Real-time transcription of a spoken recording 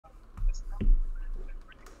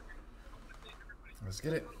Let's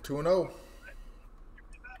get it. 2-0.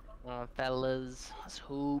 Fellas, let's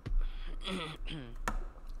hoop.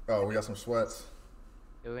 Oh, we got some sweats.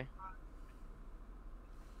 Do we?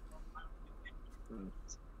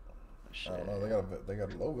 I don't know. They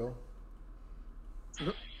got a logo.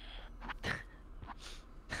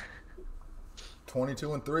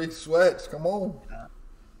 22-3 sweats. Come on.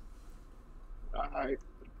 All right.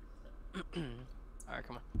 All right,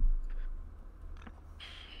 come on.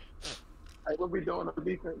 Hey, what we doing on the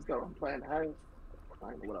defense though? I'm playing high.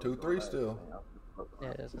 2-3 still. Yeah,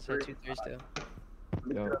 it's gonna say 2-3 still.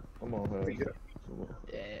 Yeah, come on, man.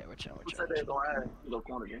 Yeah, we're chilling. Who said they gonna add? Go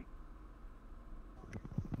corner game.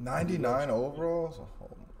 99 overalls. Oh,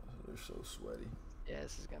 they're so sweaty. Yeah,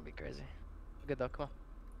 this is gonna be crazy. Good though, come on.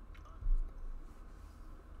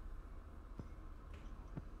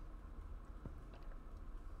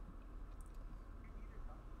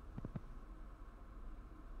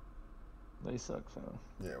 They suck, fam.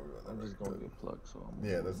 Yeah, I'm just gonna get plucked, so I'm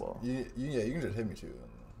yeah, gonna that's ball. you can just hit me too,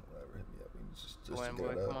 and whatever, hit me up. You can just Boy, to boy,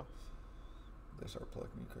 get it come up. on. They start plucking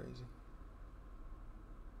me crazy.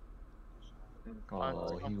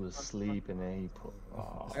 Oh, he was sleeping and he put.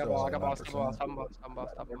 Oh, I got ball, stop him.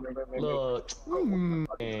 look, man.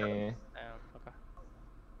 Damn, okay.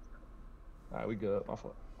 Alright, we good. My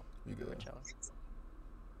fault. You We're good? chilling.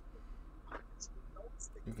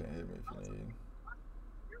 You can hit me if you need.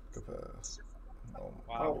 Good pass. Oh,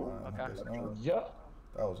 Wow, man. okay. I guess not. Yeah.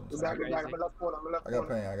 That was Go back, insane. go back. I'm left corner. I'm left I got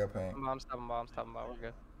corner. pain. I got pain. I'm stopping ball, we're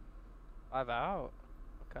good. 5 out.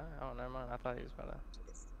 Okay, oh, never mind. I thought he was about to.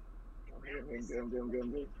 I'm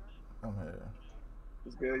good. I'm here.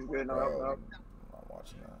 He's good. No, I'm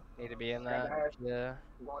watching that. Need to be in that. Yeah.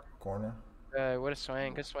 Corner. What a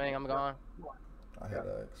swing. Good swing. I'm gone. I hit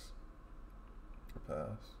X. Good pass.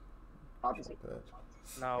 Opposite. Good pitch.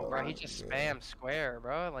 No, Oh, bro, he just good. spammed square,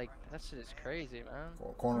 bro. Like, that shit is crazy,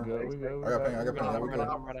 man. Corner. We good. I got pain. Yeah, we good.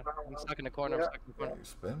 I'm stuck in the corner. Hey,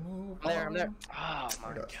 spin move. I'm there. Oh, I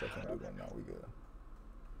my got stuff God. to do that now. We good.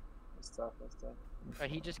 That's tough. Bro,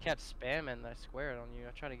 he just kept spamming that square on you.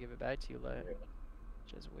 I tried to give it back to you, like,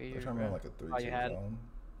 just They're weird, trying to run bro. like a 3-2 Oh, you had it. zone.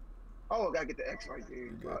 Oh, I gotta get the X right there.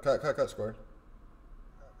 You good. Cut square.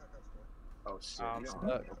 Oh shit. I'm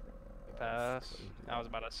stuck. Pass. I was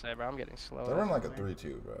about to say, bro, I'm getting slow. They run like a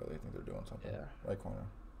 3-2, bro. They think they're doing something. Yeah. Right corner.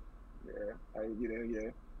 Yeah. Hey, get in. Yeah.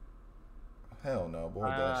 Hell no, boy.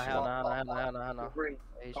 Hell no.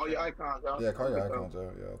 Call your icons out. Yeah, call your icons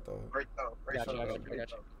out. Yeah, I thought. Great though. I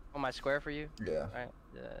got you. Oh, my square for you? Yeah. Right.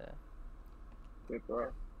 Yeah. Good throw.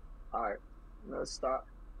 All right. Let's stop.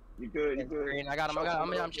 You good? Green. I got him.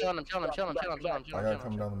 I'm chilling. I got it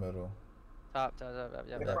coming down the middle. Top.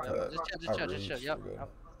 Yeah. Just chill. Yep.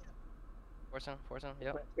 We're good. Force him.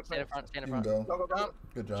 Yep. Stay in front. You can go. Jump.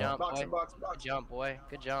 Good jump. Jump, Box, boy. box. Good jump, boy.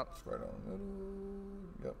 Good jump. It's right on the middle.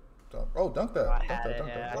 Yep. Dunk. Oh, dunk that. I Dunk had it.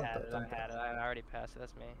 that. I had it. I already passed it.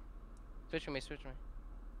 That's me. Switch with me.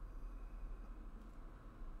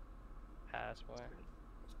 Pass, boy.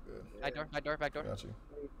 That's good. Back door. Got you.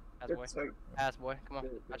 Pass, boy. Come on.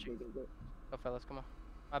 Got you. Go, fellas. Come on.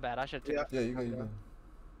 My bad. I should have. Yeah, you good.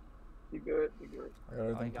 You good. I got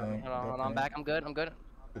everything paying. Hold on. I'm back. I'm good. Good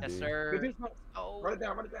Yes, D. sir. Oh. Run it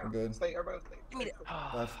down. I'm good. Stay, everybody stay. Give me the.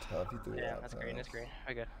 Oh. That's tough. He threw Yeah, that that's pass. green.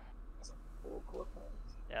 We're good. Full court pass.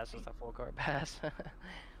 Yeah, it's just a full court pass. All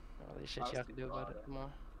this shit you have to do about it. Come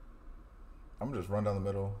on. I'm gonna just run down the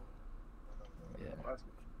middle. Yeah. That's-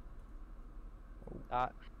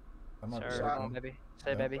 Dot. I might be Sir, come on, second. baby.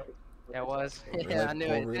 Stay, Yeah. baby. Yeah, it was. Relay- Yeah, I knew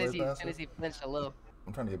it. relay As soon passes? as he flinched a little.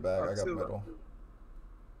 I'm trying to get back. I got middle.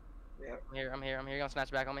 Yeah. I'm here. You gonna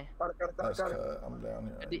snatch back on me? Got That's it. cut. I'm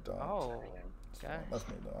down here. Dunked. Oh. It's Okay. fine. That's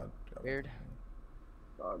me though. I got Weird.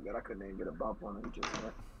 Oh, good. I couldn't even get a bump on it. He just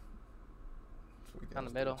went. Down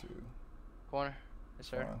the middle. Corner. Yes,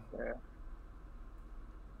 sir. Yeah.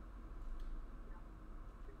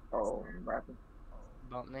 Oh, I'm rapping.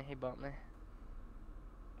 He bumped me.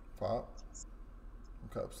 Pop. I'm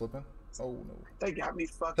cut slipping. Oh no. They got me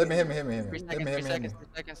fucking. Hit me. 3 seconds.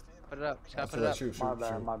 3 seconds. Put it up. Just gotta put it up. Shoot. My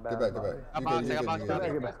bad. Get back. I box, You I got box, good.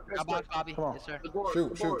 Bobby. I box, Bobby. Come on. Yes, sir. The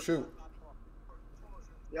board. Shoot.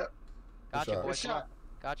 Yep. Got you, shot. boy. Good Come on. shot.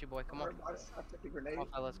 Got you, boy. Come on. I took a grenade.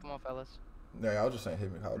 Come on, fellas. Yeah, I was just saying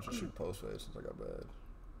hit me. I was just shoot post face since I got bad.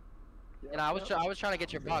 And I was trying to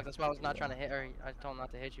get your box. That's why I was not trying to hit her. I told him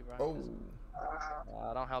not to hit you, bro. Oh.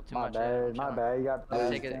 I don't help too My much. bad. You got I'll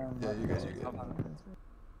take it. Yeah, you guys.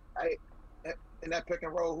 Hey, in that pick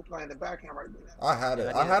and roll, who playing the backhand right there? I had it.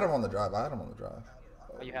 Yeah, I had him on the drive.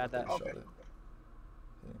 Oh, you had that? Shot Okay. it.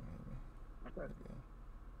 He didn't hit me. Okay.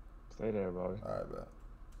 Stay there, bro. All right, bet.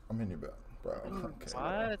 I'm hitting you back, bro. Okay.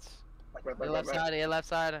 What? Your left side, your left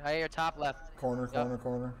side. I hear your top left. Corner, Yep. corner,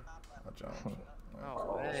 corner. I jumped.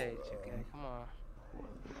 Oh, way, 2K. Come on.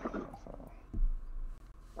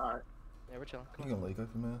 Alright. Yeah, we're chilling. Come You on. gonna leak if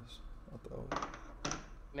you miss? I'll throw it.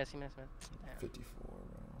 Miss, man. Damn. 54,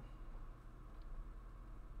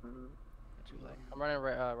 bro. Too late. I'm running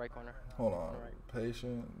right corner. Hold on. Alright.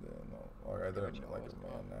 Patient. Then no. Alright, they're like a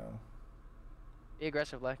man now. Be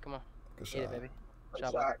aggressive, Lay. Come on. Good Get it, shot. baby. Good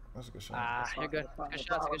Shot. shot. That's a good shot. Ah, you're good. Good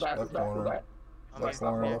shots, good shots. Left corner. Left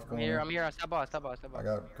corner, left I'm here, corner. I'm here. Stop ball. I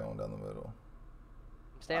got going down the middle.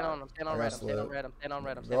 I'm staying on red. I'm staying on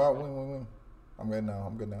red. Go out, win. I'm good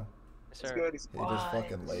now. Yes, It's sir. good. He just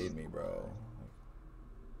fucking laid me, bro.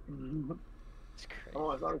 It's crazy. Come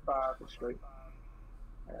on, it's only 5. It's straight.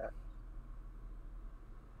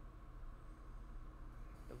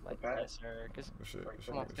 Yes, sir. Good shit.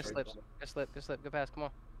 Come on, good slip. Good pass. Come on.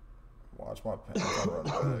 Watch my pen. I'm trying to run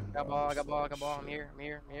back. Got ball. I'm here.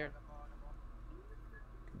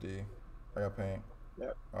 D. I got paint.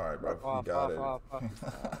 Yep. Alright, bro. You Off. got it. Oh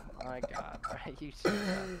my god. You see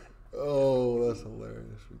that. Oh, that's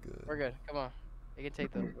hilarious. We good. We're good. Come on. You can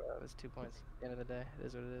take those, bro. It's 2 points. At the end of the day, it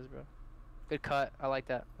is what it is, bro. Good cut. I like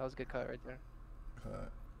that. That was a good cut right there.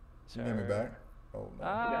 Cut. You get me back? Oh, no.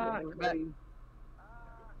 Ah, back.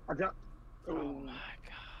 I jumped. Oh Oh, my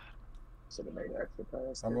god. should have made an extra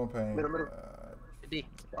pass. I'm going to paint. Middle. D.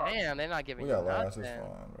 Damn, they're not giving We you got last. It's nothing.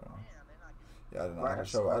 fine, bro. Yeah, I didn't know. I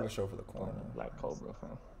had to show for the corner. Black Cobra,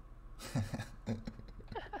 fam.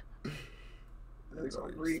 He's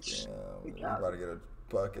gonna reach. Damn, He we got about to get a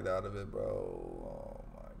bucket out of it, bro. Oh,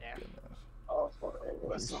 my Yeah. goodness. Oh, fuck.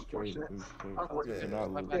 That's Straight, unfortunate. straight. Unfortunate. Yeah.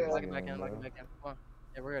 Lock it back in. Come on.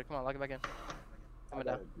 Yeah, we're good. Come on, lock it back in. Coming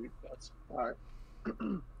down. Alright.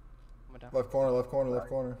 Coming down. Left corner.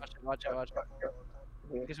 Watch out.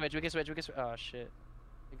 We can switch. Oh, shit.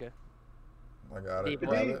 You good. I got Hey, it. boy.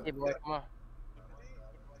 Got it. Hey, boy. Come on.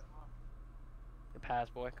 Good pass,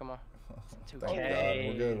 boy. Come on. Thank God.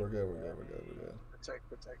 We're good. Protect.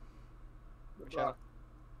 Good Chill. block.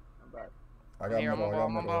 I'm back. I got middle.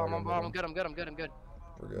 I'm on ball. I'm good.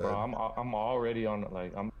 We're good. Bro, I'm already on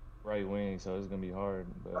like I'm right wing, so it's gonna be hard.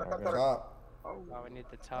 But I got Top. Oh, Oh, we need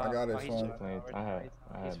the top. I got it, Oh, he's son. just playing. I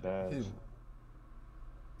had bad. He's,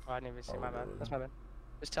 Oh, I didn't even see Oh, my bad. really? That's my bad.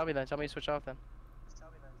 Just tell me then. Tell me to switch off then.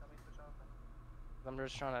 I'm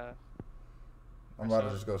just trying to. I'm about to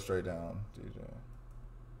just go straight down, DJ.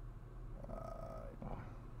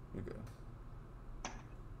 You good.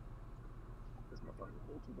 this motherfucker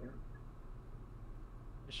go too damn.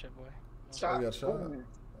 Good shit, boy. Shot. Oh, yeah, shot. Ooh.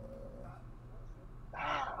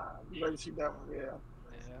 You ready to shoot that one? Yeah.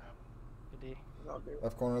 Yeah. Good D. It's all good.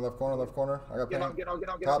 Left corner. I got Get paint. on.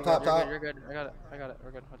 Top. You're good. I got it.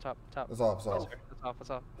 We're good. On top. It's off. It's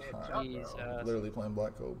off. Alright. Jesus. Literally playing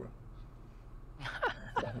Black Cobra.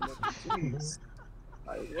 Jeez.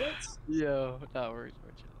 Like, what? Yo, no worries.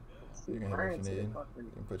 We're chilling. You can hit me if you need.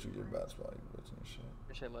 You can put you in your bad spot. You can put you in shit.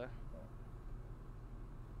 Good shit, Lay.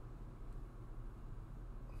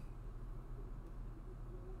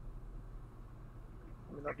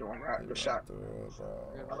 We're not doing right. You Good shot. through it, bro.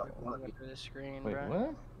 We're going through the screen, Wait, bro.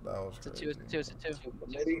 what? That was It's a crazy. two. It's a two.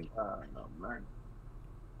 Committee? No, man.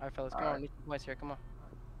 Alright, fellas. Come Alright. on. Need some points here. Come on.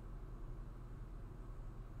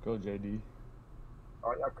 Go JD.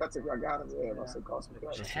 Oh, y'all cut it. I got him. Yeah, that's the cost me.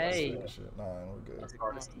 That's Hey. that shit. Nah, we're good. That's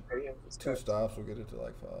hard to pay him. Just 2 cut. stops, we'll get it to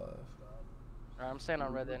like 5. Alright, I'm staying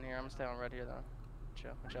on red then here. I'm gonna stay on red here though.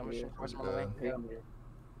 Chill. I'm Yeah, just force him on good. the way. Yeah.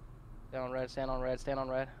 Stay on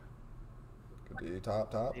red. Good D.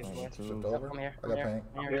 Top. Yeah, boy. Shift Yep, over. I'm here. I got paint.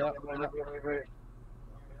 I'm here. Yep.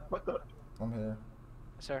 What the? I'm here.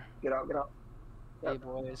 Yes, sir. Get out. Hey,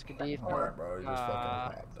 boys. Good D. Alright, bro. You just fucking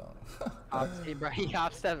hopped on. Hey, bro, he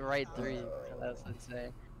hop stepped right through you. That's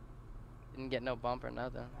insane. Didn't get no bump or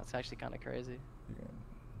nothing. That's actually kind of crazy. You can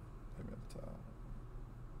hit me at the top.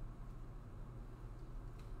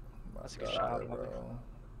 My That's a good God, shot, bro.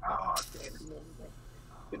 Oh,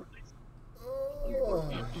 damn.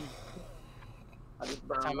 I just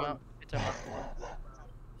burned Time one. out. Good time out.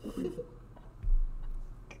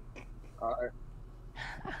 Alright.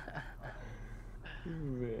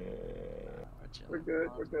 We're good.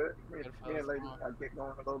 Me Good and fellas, lady, come on. I get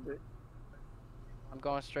going a little bit. I'm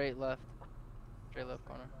going straight left. Straight left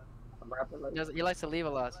corner. I'm rapping like He likes to leave a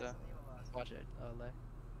lot, so watch it. Lay.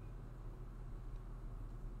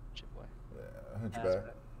 Shit, boy. Yeah, hit you Pass back.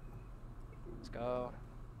 back. Let's go.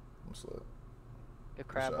 I'm slip. Good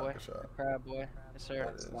crab, boy. Good shot. Good crab, boy. Yes, sir.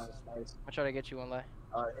 That is. nice. I'll try to get you one, Lay.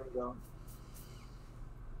 Alright, here we go.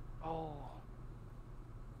 Oh.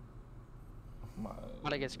 My, I'm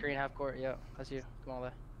gonna get screen half court. Yeah, that's you. Come on,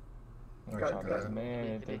 Lay. Okay, Got it, okay. man,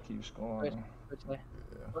 if they keep scoring. Good play.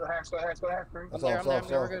 Yeah. Go to half, go to half, go to half. I'm That's there, off, I'm there, off, I'm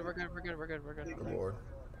there. We're off. good, we're good, we're good, we're good, we're good. Good board.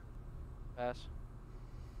 Pass.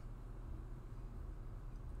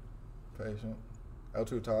 Patient.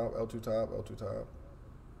 L2 top, L2 top, L2 top.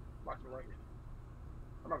 Watch the right.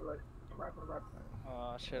 I'm not right. I'm right, I'm right.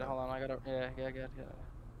 Oh shit, hold on, I gotta, yeah.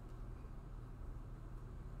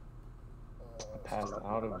 I passed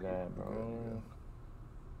out of that, bro.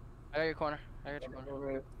 I got your corner, I got your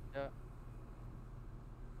corner. Yeah.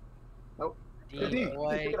 Nope. D,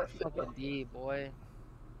 boy, fucking D, boy.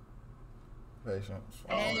 Patient.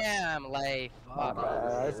 Damn, like, fuck.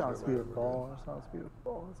 That sounds beautiful. That sounds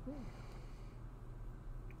beautiful.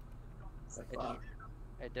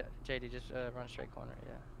 Hey, JD, just run straight corner,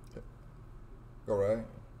 yeah. Go right.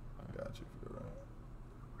 Got you. Go right.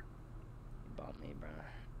 Bump me, bro.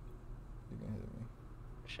 You can hit me.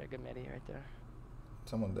 Shit, good midi right there.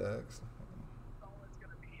 Someone decks.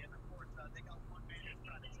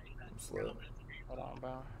 I'm slow. Hold on,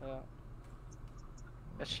 bro. Yeah.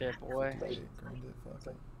 Good shit, boy. Lady, grind it, fuck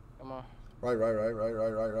it. Come on.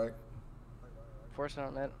 Right. Force it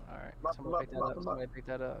on that. Alright. Somebody pick that up. Somebody pick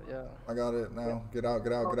that up. Yeah. I got it now. Get out.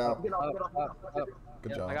 Up. Good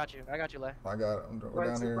Yep, job. I got you, Lay. I got it. We're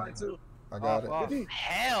down here. I got Off. it.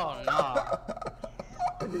 Hell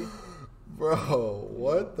no. Bro,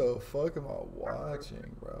 what the fuck am I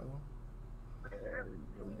watching, bro?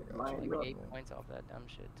 Like 8 points off that dumb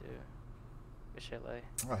shit, too. Good shit, Lay.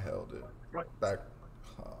 I held it. Back.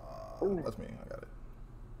 That's me. I got it.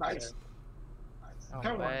 Nice.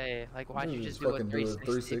 No way. Like, why'd you just do a fucking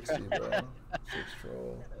 360? 360, bro? Six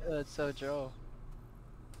troll. That's so troll.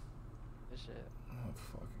 Good shit. Oh,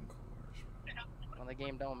 fucking course, bro. When the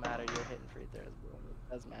game don't matter, you're hitting free throws, bro.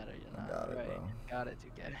 It doesn't matter, you're not. Got it, right. bro. Got it,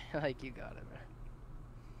 2K. Like, you got it,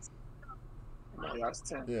 bro. No, that's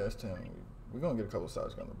 10. Yeah, it's 10. We're gonna get a couple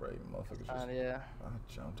shots on the break. Motherfuckers just. Yeah.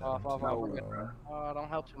 I jumped Off, at him too, we're good. bro. Oh, don't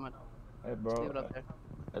help too much. Hey, Just bro. leave it up there.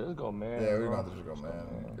 Hey, let's go, man. Yeah, we're bro. gonna have to just go,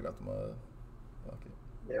 man. Get out the mud. Fuck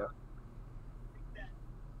it. Yeah.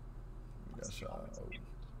 We got shot. Oh,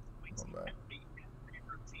 come back.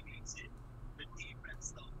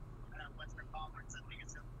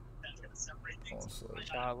 Oh, so.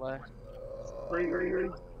 Shot, Lay. Free.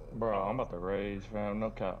 Bro, I'm about to rage, fam. No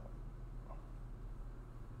cap.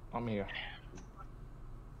 I'm here.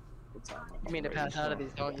 You mean to pass out of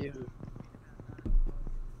these, don't you?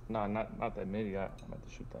 Nah, not that midi. I'm about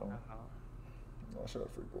to shoot that one. I shot a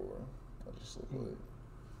free board. I just look late.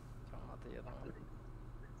 Don't want the other one.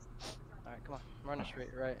 Alright, come on. Run it straight,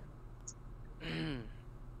 right.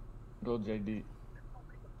 Go, JD.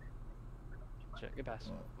 Shit, good pass.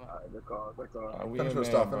 Come on. Alright, good call. We Finish in with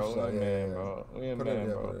man, stop, bro. finish We with in stop, man, yeah. bro. We in Put it man, in,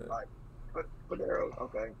 yeah, bro. Put the arrow,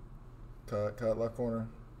 okay. Cut left corner.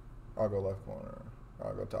 I'll go left corner.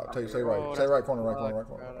 I'll go top. Say Oh, right. Say that's right corner, a right corner, plug, right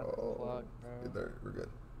corner. bro, that's a Oh, plug, bro. get there. We're good.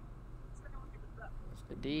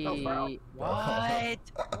 The D. No foul. What?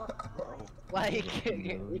 Like.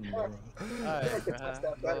 Alright,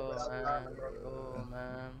 Bro. bro.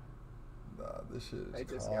 Man. Nah, this shit They is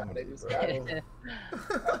just comedy, got bro.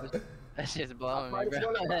 it. That shit's blowing me,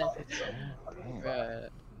 bro. Bro,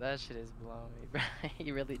 that shit is blowing me, bro.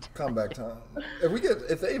 You really just. Comeback time.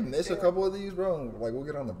 If they miss a couple of these, bro, like we'll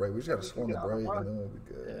get on the break. We just gotta score on the break and then we'll be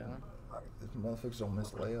good. Yeah. If motherfuckers don't miss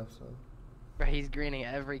layups, so Bro, he's greening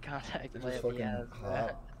every contact just layup he fucking has. bro.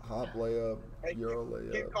 hop layup, Hey, Euro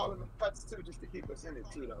Keep layup. calling them cuts too, just to keep us in it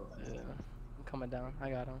too, though. Yeah. I'm coming down. I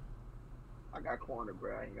got him. I got corner,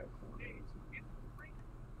 bro. I ain't got corner.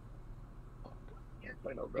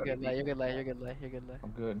 Play no You're better. good, Lay. You're good, Lay. You're good, Lay. You're good, Lay. I'm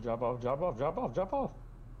good. Drop off.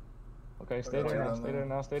 Okay, stay there now. Stay there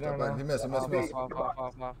now. Stay there Step back. now. He missed.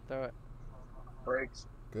 Off. Throw it. Breaks.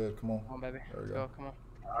 Good. Come on. Come on, baby. There we Let's go. go. Come on.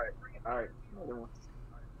 All right. Another one.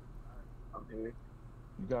 I'm here. You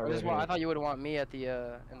got I, red I here. thought you would want me at the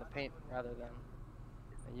in the paint rather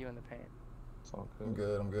than you in the paint. It's all I'm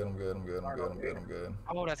good. good. I'm good.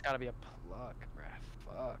 Oh, that's gotta be a pluck,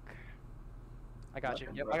 bruh. Fuck. I got you.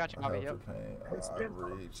 Yep, I got you, I Bobby. have Yep. to paint. I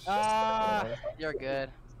reached. Ah, you're good.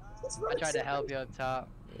 That's I what tried to said. help you up top.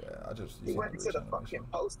 Yeah, I just He used went into reach the animation. fucking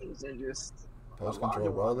posters and just Post allowed control,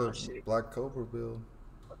 to bro. run my The shit. Black Cobra build.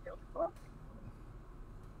 What the fuck?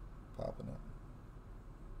 Popping it.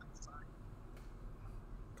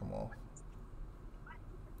 Come on.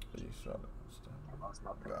 You shot it. I lost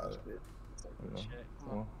my Got it. shit. You know, Shit, come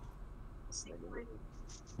come on. on. This nigga really-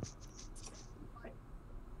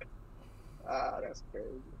 Ah, that's crazy.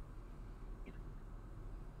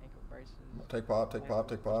 Ankle braces. Take pop.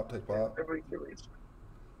 Every reach.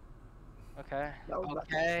 Okay. No,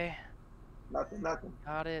 Okay. Nothing.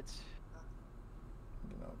 Got it.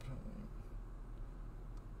 You know,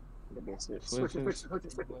 Switch. Good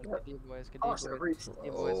D boys. Good Oh, D shit, boys. reach. D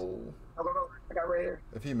boys. Oh, No. I got right here.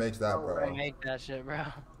 if he makes that, No, bro. right. Make that shit, bro.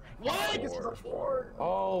 What? This is a board.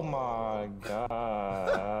 Oh my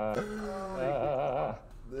god.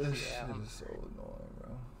 This Yeah. shit is so annoying, bro.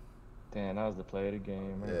 Damn, that was the play of the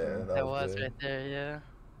game. Right Yeah, there. That was good. right there, yeah.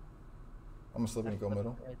 I'm gonna slip and go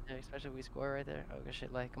middle. Right there, especially if we score right there. Oh, good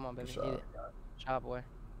shit, like, come on, baby, Shot. eat it. Shot, boy.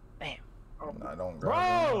 Bam. Nah, don't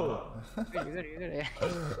Bro! grab You're good, you're good. it.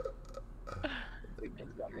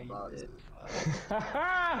 Bro,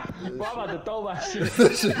 I'm about to throw my shit.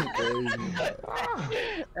 This shit crazy.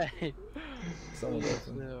 Hey, Someone you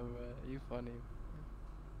listen. bro. You funny.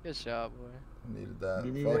 Good shot, boy. Needed that.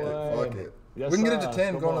 Give me Fuck one. it. Fuck it. Yes, We can get it sir. to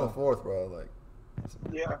 10 Come going to on. the fourth, bro. Like,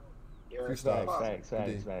 Yeah. Few stops. Facts.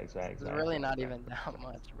 It's really not even that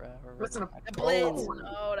much, bro. We're really Listen, not- Blitz! oh.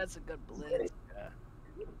 No, that's a good blitz. Yeah.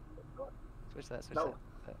 Switch that. No.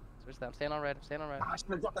 Switch that. I'm staying on red. I should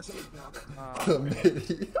have dropped that shit. the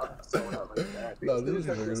midi. No, No, these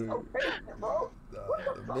are is good. okay, bro.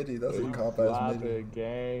 The midi, that's a comp ass Flop midi. it,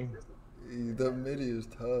 gang. The midi is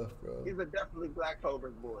tough, bro. He's a definitely Black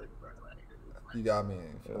Cobra's boy, bro. You got me.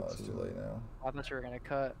 Oh, it's too late now. I thought you were gonna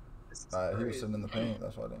cut. He was sitting in the paint.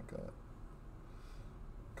 That's why I didn't cut.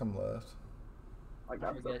 Come left. I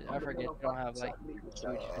forget you don't have like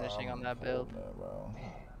huge finishing on that build. Yeah, bro.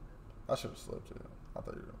 I should have slipped it. I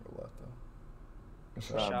thought you were gonna go left though. Good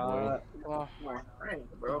Shot, shot. boy. Come on. Dang,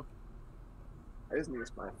 bro. This nigga's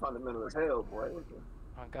playing fundamental as hell, boy.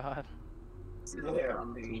 Oh god. Yeah, I 2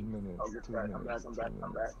 mean, minutes. oh, get 2 back, minutes.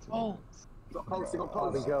 I'm back. Oh. Go post, go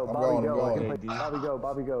Bobby post. go, I'm Bobby going, go. I'm I going. can play. Bobby go,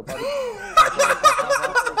 Bobby go, Bobby.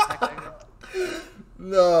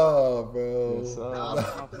 No, bro. Yes,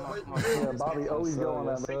 sir. Come on. Yeah, Bobby always Yes, go on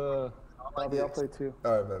sir. that. Yes, sir. Bobby, I'll play too.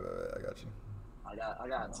 All right, wait. I got you. I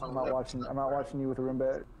got I'm not watching you with a rim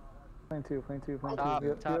bag. Playing two. Top,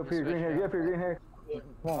 Get top, up here, green hair. Get up here, green hair.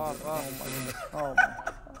 Come on. Oh my.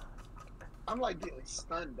 I'm like getting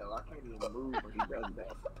stunned though. I can't even move when he does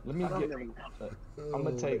that. Let me I don't get. even. I'm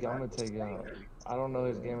gonna take I don't know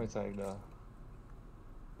his gamer tag though.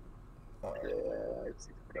 Yeah, it's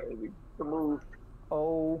crazy. The move.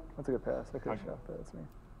 Oh, that's a good pass. I could have shot that. That's me.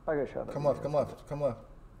 I got shot that. Come left.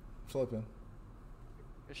 Slipping.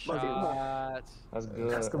 Good shot. That's good.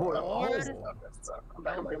 That's the board. Board? I'm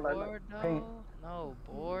back. No board Paint. though. No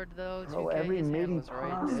board though. Bro, 2K, every his hand midi was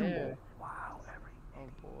right possible. there. Wow, No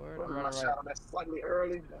board. When I'm my running shot right. on that slightly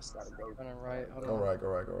early, that's gotta go. Running right. Hold Go on.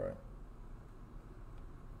 right.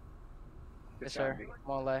 Yes, sir.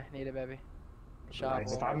 Come on, Lay. Need it, baby. Shot.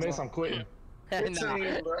 Nice. If I miss, I'm quitting.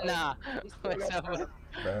 Nah. What's up? Back.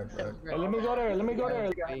 Hey, let me go there.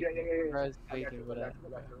 Yeah. Bro's tweaking for that.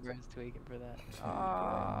 Bro's tweaking for that.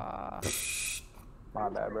 Ah. My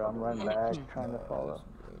bad, bro. I'm running back, trying to follow.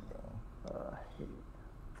 Good, bro.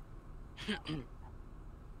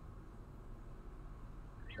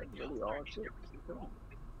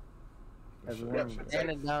 Everyone. And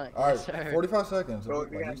a dunk. All Yes, right, sir. 45 seconds. Go Like,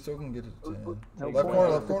 again. you still can get it to 10. Nope.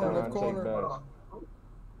 Left corner. Take back.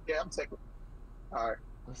 Yeah, I'm taking. Alright.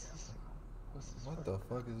 What's this? What the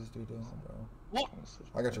fuck is this dude doing, bro? What?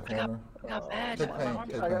 I got your corner. I got bad. Take My paint.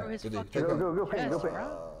 arms Take are paint. through his Good D. fucking- Take paint. Go paint, go Yes, paint.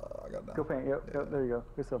 bro. I got that. Go paint. Yep, there you go.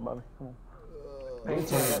 Good stuff, Bobby. Come on.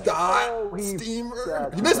 Dot. he Steamer.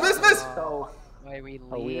 sucked. You miss. Oh, Wait, we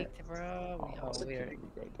Oh, we- leaked, bro. We're.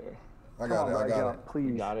 Right there. I got it. I got it.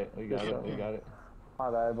 Please. We got it. We got it.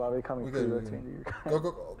 My bad, Bobby. Coming We through. good, That's we me.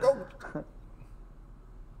 Go.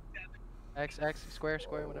 X, square,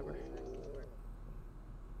 whatever.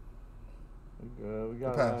 We good. We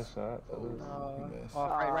got a pass. last shot. fellas. missed. Oh,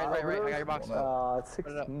 right. I got your box. It's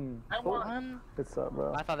 16. One. Good stuff,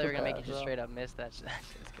 bro. I thought they were gonna make you Good just pass, straight up miss that. That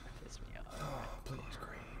shit's gonna piss me off. Oh, please,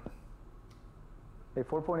 green. Hey,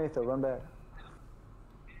 4.8 though. Run back.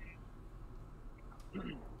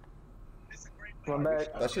 Run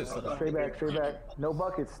back. That shit's set up. Straight back. No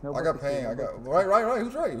buckets. No I buckets. got pain. no I got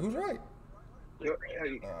buckets. right. Who's right?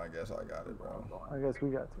 Hey, I guess I got it, bro. I guess we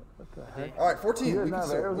got to. What the heck? All right, 14. You guys We not can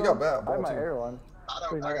have arrows we got on? bad I have ball my too. arrow on. I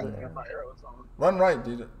got my arrows on. Run right,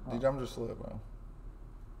 DJ. I'm just slip, bro.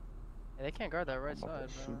 Yeah, they can't guard that right I'm about side,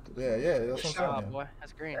 to bro. shoot this. Yeah. That's what Oh I'm saying. boy,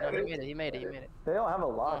 that's green. No, he made it. They don't have a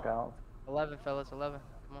lockout. 11, fellas, 11.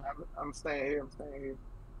 Come on. I'm staying here.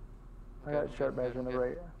 I got shut back on the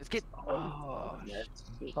right. Let's get. Oh,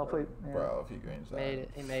 shit. I'll play. Yeah. Bro, if he greens that. Made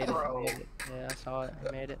it. He made it. Yeah, I saw it.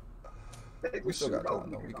 He made it. We still got time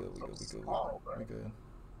though. We good. We good.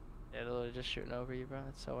 Yeah, they're literally just shooting over you, bro.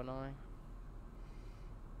 That's so annoying.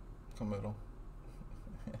 Come middle.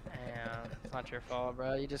 Damn, it's not your fault,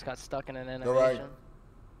 bro. You just got stuck in an Go right. animation.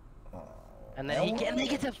 Oh, And then he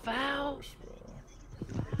gets a foul.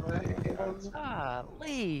 bro. Ah,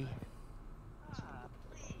 Lee.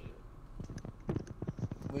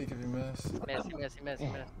 Leak if you miss. He missed.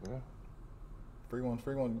 Yeah. Free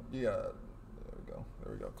one. Yeah.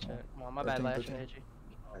 There we go. Come on. Shit. Come on, my bad, last hit you.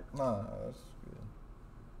 Nah, that's good.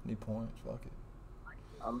 Need points. Fuck it.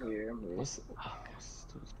 I'm here. What's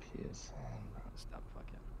dude's PS? Stop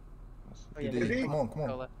fucking. Oh, PD, yeah, come on.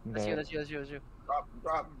 Go, That's you.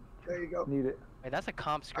 Drop. There you go. Need it. Wait, that's a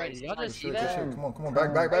comp screen. Did y'all Good just see shit, that? Come on.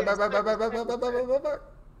 Back.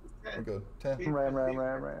 We're good. 10.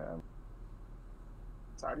 Ram.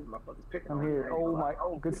 Sorry, these motherfuckers picking I'm on here. me. Oh my.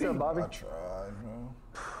 Good stuff, Bobby. I tried, bro.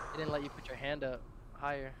 He didn't let you put your hand up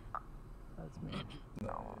higher. That's me.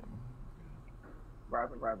 No.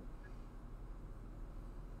 Rapping.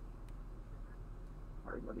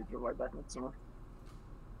 Alright, buddy, drill right back next to him.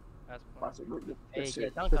 That's Watch it, look, Hey, good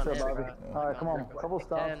shit. dunk Good on stuff, this, Bobby. bro. All right, come on. Dunk Couple it.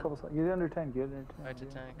 stops. 10. Get under 10. Get under 10. Right to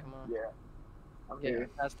 10, come on. Yeah. I'm Yeah, here.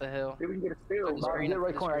 that's the hill. See if we can get a steal. Fucking Bobby, screen get up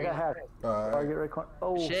right the corner. I got screen. hacked. Alright. Bobby, get right corner.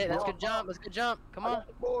 Oh, Shit, that's no. good jump. That's good jump. Come on.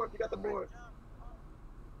 The board. You got the board.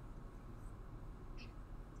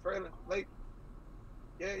 Trailing. Late.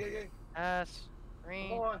 Yeah. Pass. Green.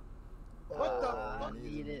 Come on. What the fuck?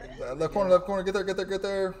 Need it. Left corner. Get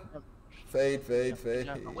there. Fade.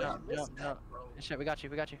 Jump. Shit, we got you.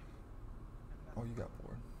 Oh, you got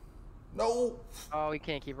bored. No. Oh, we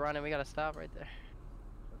can't keep running. We gotta stop right there.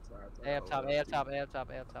 A up top. Got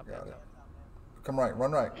it. Come right.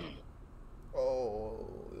 Run right. Oh,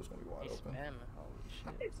 it was gonna be wide He's open. spamming.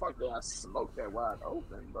 Holy shit. Fuck that, I smoked that wide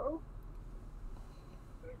open, bro.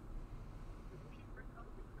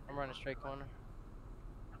 I'm running straight corner.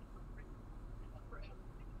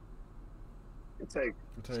 Take.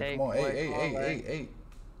 Come on. Eight.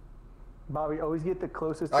 Bobby, always get the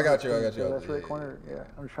closest. I got to you. the That's right corner. Yeah,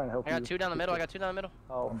 I'm just trying to help you. I got two down the middle.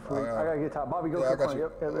 Oh, freak. I gotta get top. Bobby, go Yeah, for I the got corner. you.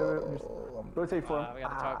 Yep. Oh, Rotate for him. We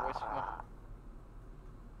got the talk, boys. Come on.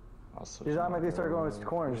 I'll switch Just my automatically start going to his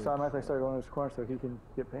corner. quick. Just automatically start going to his corner so he can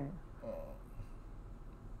get paint.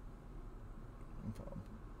 I'm fine.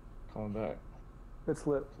 Coming back. Good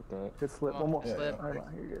slip. With that. Good slip. Come One on, more. slip. All right,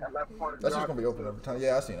 you're good. That left corner That's just drop. gonna be open every time.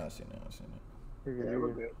 Yeah, I seen it. You're good. Yeah, You're we're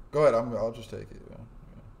good. good. Go ahead. I'll just take it. Yeah.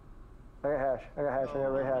 I got hash. I got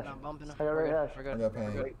right hash. I'm bumping him. I got right hash. We're I good. got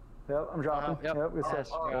pain. Great. Yep, I'm dropping. Yep. Good set.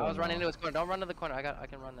 Yes. I was running into his corner. Don't run to the corner. I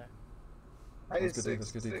can run there. Hey, Let's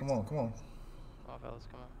get D. Come on. Come on, fellas.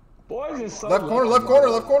 Come on. Boys is so Left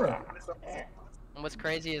corner. And what's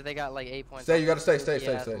crazy is they got like 8 points. Stay, you gotta stay.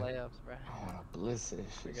 Layups, bro. I wanna bliss this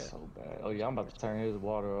shit so bad. Oh yeah, I'm about to turn his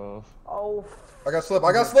water off. Oh, I got slip.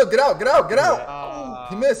 Get out.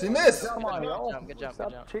 He missed. come on, y'all. Good jump.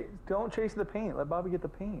 Don't chase the paint. Let Bobby get the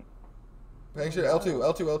paint. Paint shit.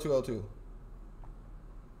 L2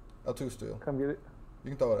 still. Come get it. You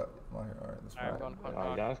can throw it up. I'm out here. All right, that's All right, fine. going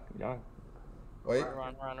corner. Y'all. Wait.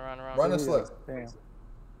 Run. Run and slip. Damn.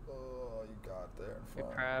 Oh, you got there in Good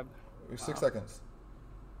front. crab. 6 seconds.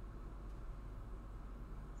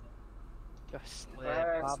 Go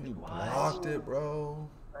slip. You blocked it, bro.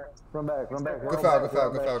 Run back. Good foul. That's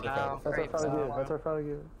our foul to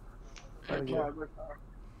give it.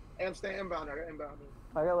 I'm staying inbound. I got inbound.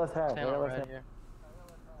 I got less hash. 10 on red here.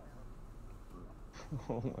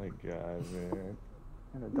 Oh my god, man.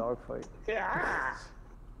 In a dog fight. Yeah.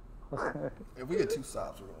 If we get 2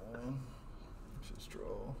 stops, we're going. Shit's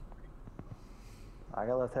troll. I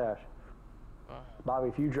got less hash. Bobby,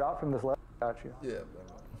 if you drop from this left, I got you. Yeah,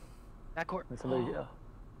 Back court. And somebody get.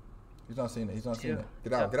 he's not seeing it. Two.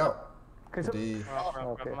 Get out. Okay, so, D.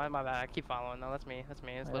 Bro, Okay. my bad. I keep following. No, that's me. It's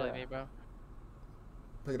literally me, bro.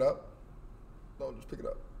 Pick it up. No, just pick it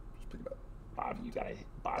up. Bobby, you gotta hit me,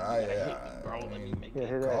 bro. Let me make yeah, it.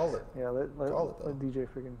 hit Call X. it. Yeah, let Call it, though. DJ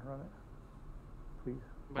freaking run it. Please.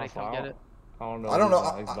 But come get it. I don't know. I don't know.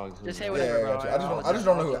 Xbox Just is- hit Yeah, whatever, I bro. got you. I just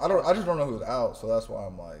don't know who. I just don't know who's out. So that's why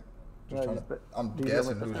I'm like, just trying to. I'm DJ guessing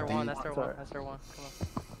with who's That's D. their one. That's their Sorry. one. That's their one. Come on.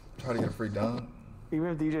 Try to get a free dunk. Even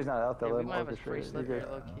if DJ's not out there, Yeah, let we him might have a orchestrate free it. slip You're here,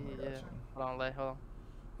 good. low key. I got Yeah. you. Hold on.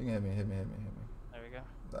 You can hit me. There we go.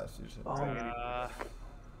 That's usually. Oh.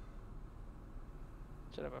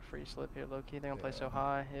 Should have a free slip here, low key. They're gonna play so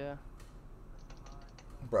high. Yeah.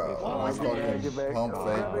 Bro, Oh, I'm get fucking back. pump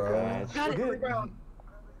fake, bro. Got it. Rebound.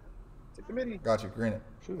 Take the mini. Got you. Green it.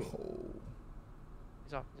 Shoot it. Oh.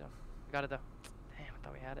 He's off. We got it though. Damn, I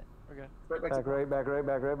thought we had it. We're good. Right back Back to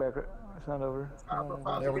right. It's not over.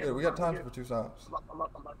 Yeah, we good. We got time for 2 stops. I'm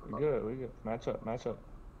up. We good. Match up.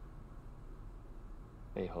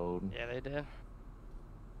 They hold. Yeah, they did.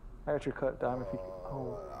 I got your cut, Dime. If you.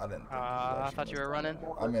 Oh. I didn't. Think I thought you were running.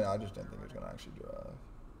 I mean, I just didn't think it was gonna actually drive.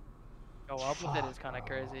 Go up with it is kind of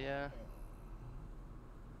crazy. Yeah.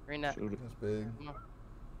 Green net. Shoot it. That's big. Come on.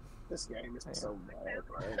 This game is so bad,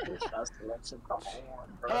 bro. This shot selection, come on,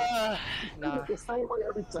 bro. Nah. The same way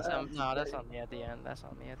every time. No, that's on me at the end. That's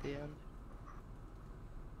on me at the end.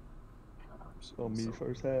 On me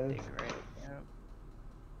first half. Big right, yeah.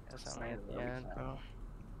 That's on me at the end, bro.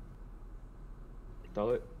 Throw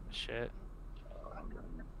it. Shit.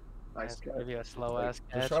 Nice catch. Give you a slow ass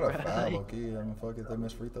Just catch, try to bro. foul, low-key. I mean, fuck it. They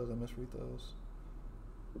miss free throws. They miss free throws.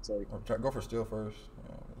 It's like, Or try, go for steal first.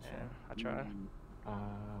 Yeah, I try. I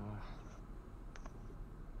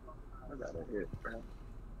got a hit, bro.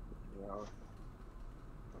 Yeah. Like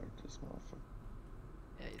this motherfucker.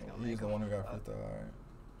 Yeah, he's gonna He's make the him. one who got free throw. All right.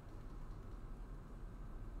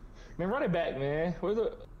 Man, run it back, man. Where's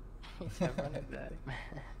the He said run it back.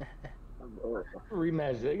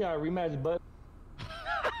 rematch? They got a rematch button.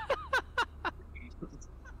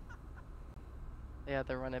 They have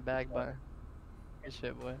to run it back, but good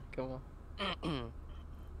shit, boy. Come on.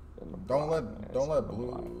 Don't let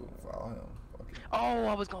Blue foul him. Fuck it. Oh,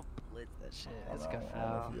 I was gonna blitz that shit. I That's a don't good know if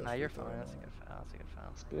foul. he has Nah, you're free throw fine. or That's a not. good foul. That's a good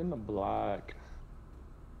foul. Spin the block.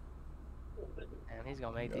 And he's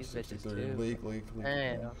gonna make Got these bitches 63. too. Leak.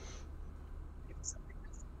 Damn. We're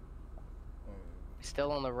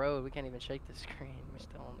still on the road. We can't even shake the screen. We're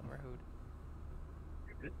still on the road.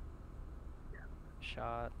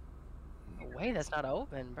 Shot. Oh, wait, that's not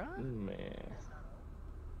open, bro. Man.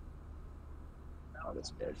 Oh,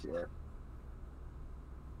 this bad, yeah.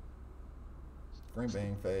 Green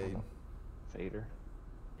bang fade. Fader.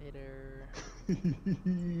 Later. Yeah,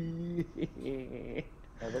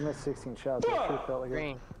 they missed 16 shots. That sure felt like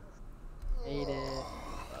Green. Made it.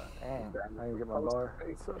 Damn, I didn't get my bar.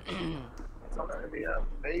 It's already up.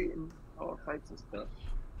 Fading. All types of stuff.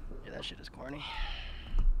 Yeah, that shit is corny.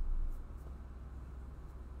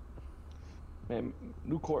 Man,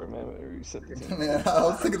 new court, man. Reset the team. Man, I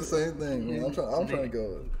was thinking the same thing, man. I'm trying to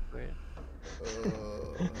go. Weird.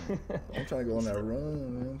 I'm trying to go on that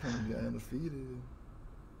run, man. I'm trying to get undefeated.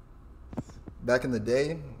 Back in the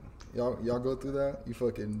day, y'all go through that. You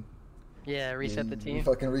fucking Yeah, reset the team. You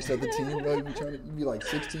fucking reset the team, bro. You be like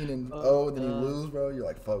 16-0, and then you lose, bro. You're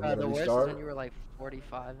like, fuck, we gotta The worst is restart. when you were like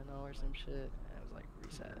 45-0 or some shit. And it was like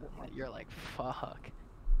reset. You're like, fuck.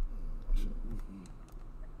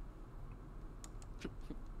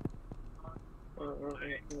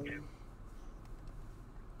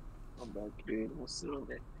 I'm back, dude. We'll see. About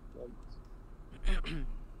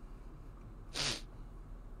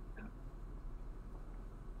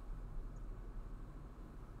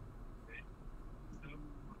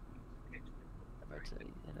to hit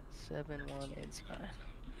a 7-1 inside.